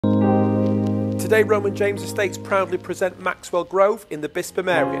Today Roman James Estates proudly present Maxwell Grove in the Bispham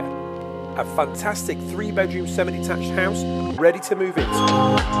area. A fantastic 3-bedroom semi-detached house ready to move into.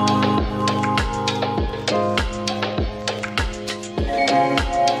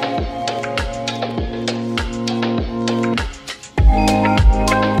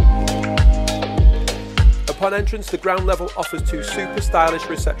 Upon entrance, the ground level offers 2 super stylish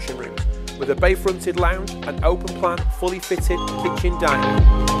reception rooms with a bay-fronted lounge and open-plan, fully fitted kitchen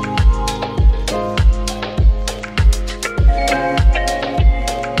dining.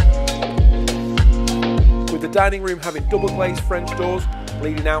 With the dining room having double-glazed French doors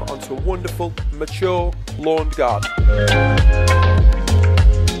leading out onto a wonderful, mature, lawned garden.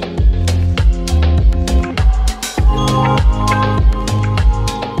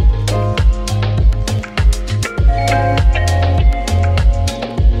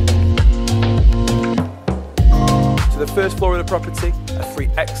 The first floor of the property are 3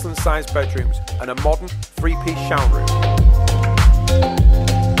 excellent sized bedrooms and a modern 3-piece shower room.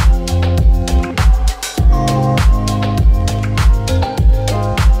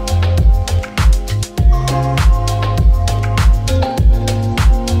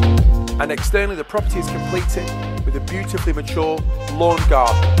 And externally the property is completed with a beautifully mature lawn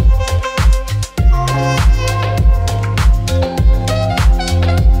garden.